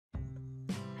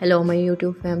Hello my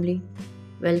YouTube family,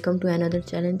 welcome to another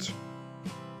challenge.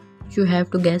 You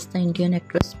have to guess the Indian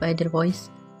actress by their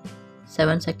voice.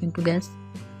 7 seconds to guess,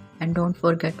 and don't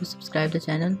forget to subscribe the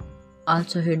channel.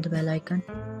 Also hit the bell icon.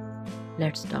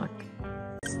 Let's start.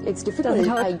 It's difficult.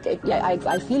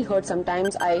 I feel hurt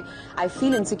sometimes. I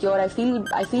feel insecure. I feel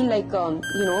like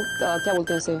क्या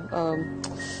बोलते हैं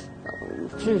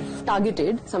इसे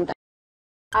targeted sometimes.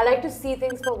 I like to see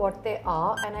things for what they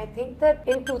are, and I think that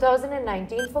in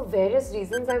 2019, for various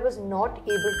reasons, I was not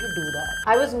able to do that.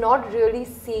 I was not really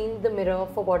seeing the mirror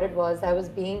for what it was. I was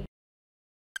being...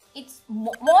 It's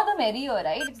more the merrier,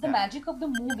 right? It's the magic of the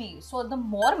movie. So the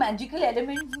more magical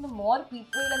elements and the more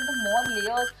people and the more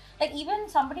layers. Like even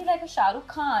somebody like a Shah Rukh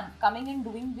Khan coming and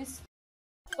doing this.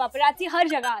 Paparazzi हर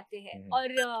जगह आते हैं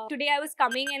और today I was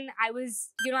coming and I was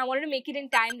I wanted to make it in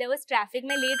time. There was traffic,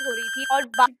 मैं late हो रही थी और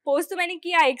post तो मैंने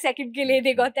किया 1 second के लिए.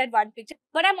 They got that one picture,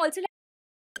 but I'm also like,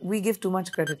 we give too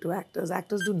much credit to actors.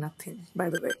 Actors do nothing, by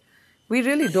the way. We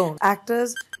really don't.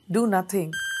 Actors do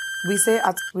nothing. We say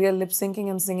we are lip syncing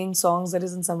and singing songs that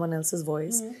is in someone else's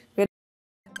voice. We're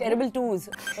Terrible twos.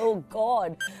 Oh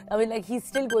God. I mean, like he's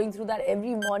still going through that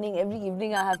every morning, every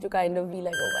evening. I have to kind of be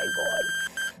like, oh my God.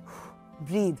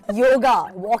 Breathe.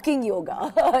 Yoga. Walking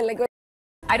yoga.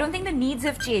 I don't think the needs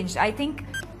have changed. I think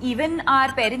even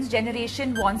our parents'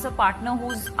 generation wants a partner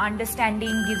who's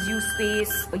understanding, gives you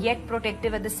space, yet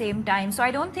protective at the same time. So I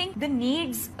don't think the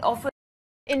needs of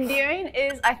Endearing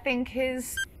is, I think,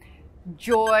 his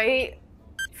joy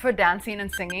for dancing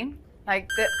and singing. Like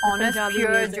the honest,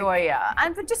 pure music. Joy, yeah.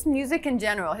 And for just music in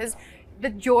general. The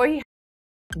joy.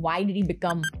 Why did he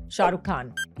become Shah Rukh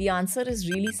Khan? The answer is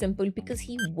really simple, because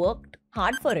he worked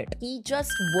hard for it. He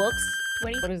just works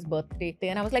 20 for his birthday.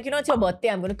 And I was like, it's your birthday,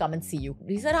 I'm going to come and see you.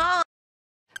 He said, हाँ.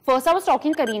 First, I was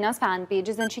stalking Kareena's fan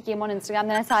pages, and she came on Instagram.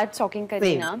 Then I started stalking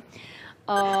Kareena.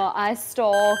 I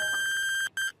stalk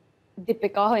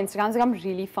Deepika. Her Instagram's become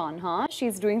really fun, huh?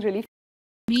 She's doing really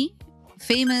Me,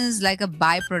 fame is like a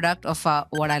byproduct of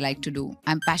what I like to do.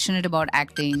 I'm passionate about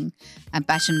acting. I'm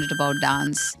passionate about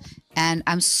dance. And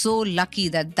I'm so lucky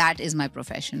that that is my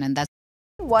profession. And that's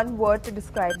one word to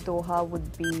describe Doha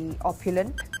would be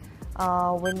opulent.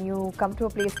 When you come to a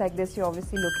place like this, you're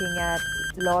obviously looking at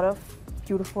a lot of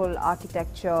beautiful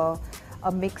architecture,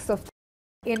 a mix of...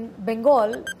 In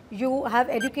Bengal, you have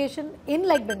education in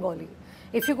like Bengali.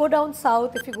 If you go down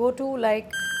south, if you go to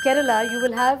like Kerala, you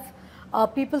will have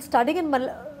people studying in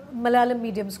Malayalam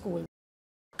medium school.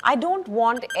 I don't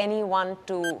want anyone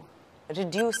to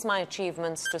reduce my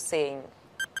achievements to saying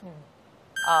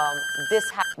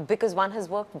because one has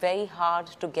worked very hard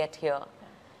to get here.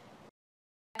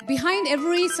 Behind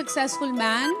every successful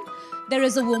man, there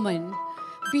is a woman.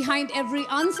 Behind every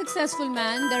unsuccessful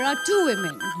man, there are 2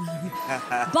 women.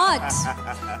 But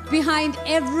behind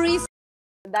every...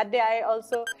 That day I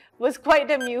also was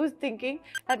quite amused, thinking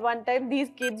at one time these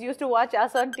kids used to watch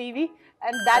us on TV,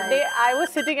 and that day I was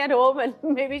sitting at home and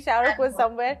maybe Shah Rukh was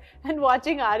somewhere and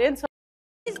watching Aryan.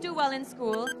 please do well in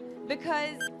school,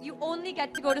 because you only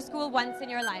get to go to school once in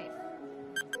your life.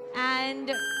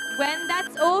 And when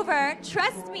that's over,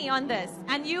 trust me on this,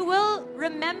 and you will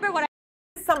remember what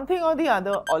something or the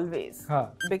other always.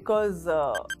 Because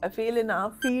I feel in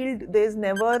our field there's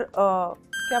never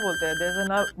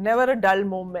never a dull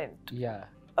moment. Yeah.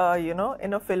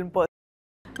 In a film.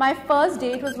 My first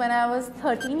date was when I was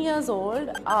 13 years old.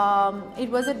 It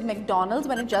was at McDonald's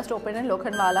when it just opened in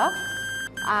Lokhandwala.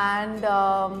 And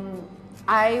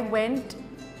I went...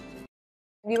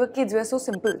 We were kids, we were so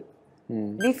simple.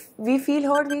 We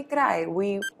feel hurt, we cry.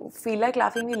 We feel like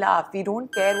laughing, we laugh. We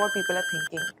don't care what people are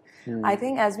thinking. I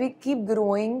think as we keep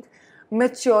growing,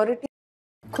 maturity...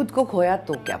 खुद को खोया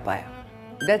तो क्या पाया?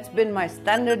 That's been my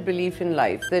standard belief in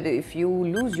life, that if you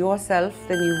lose yourself,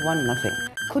 then you've won nothing.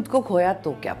 खुद को खोया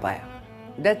तो क्या पाया?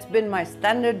 That's been my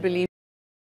standard belief.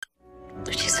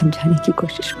 तुझे समझाने की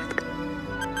कोशिश मत कर,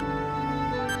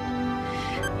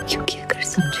 क्योंकि अगर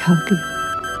समझाओगे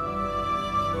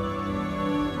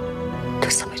तो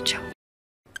समझ जाओ.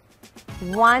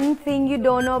 One thing you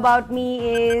don't know about me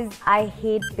is I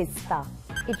hate pista.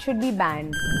 It should be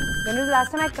banned. When was the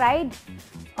last time I cried?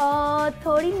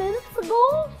 30 minutes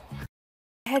ago.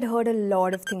 I had heard a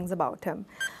lot of things about him.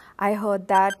 I heard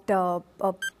that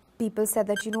people said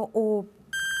that,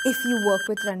 if you work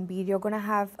with Ranbir, you're going to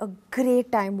have a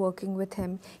great time working with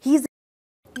him.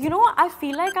 I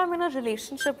feel like I'm in a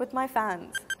relationship with my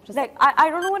fans. Like, I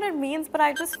don't know what it means, but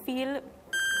I just feel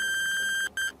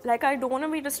like I don't want to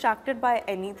be distracted by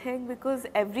anything, because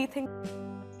everything...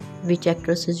 Which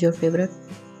actress is your favorite?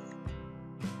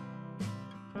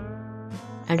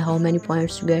 And how many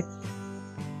points you get?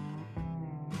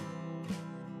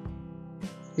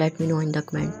 Let me know in the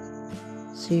comment.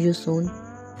 See you soon.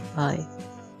 Bye.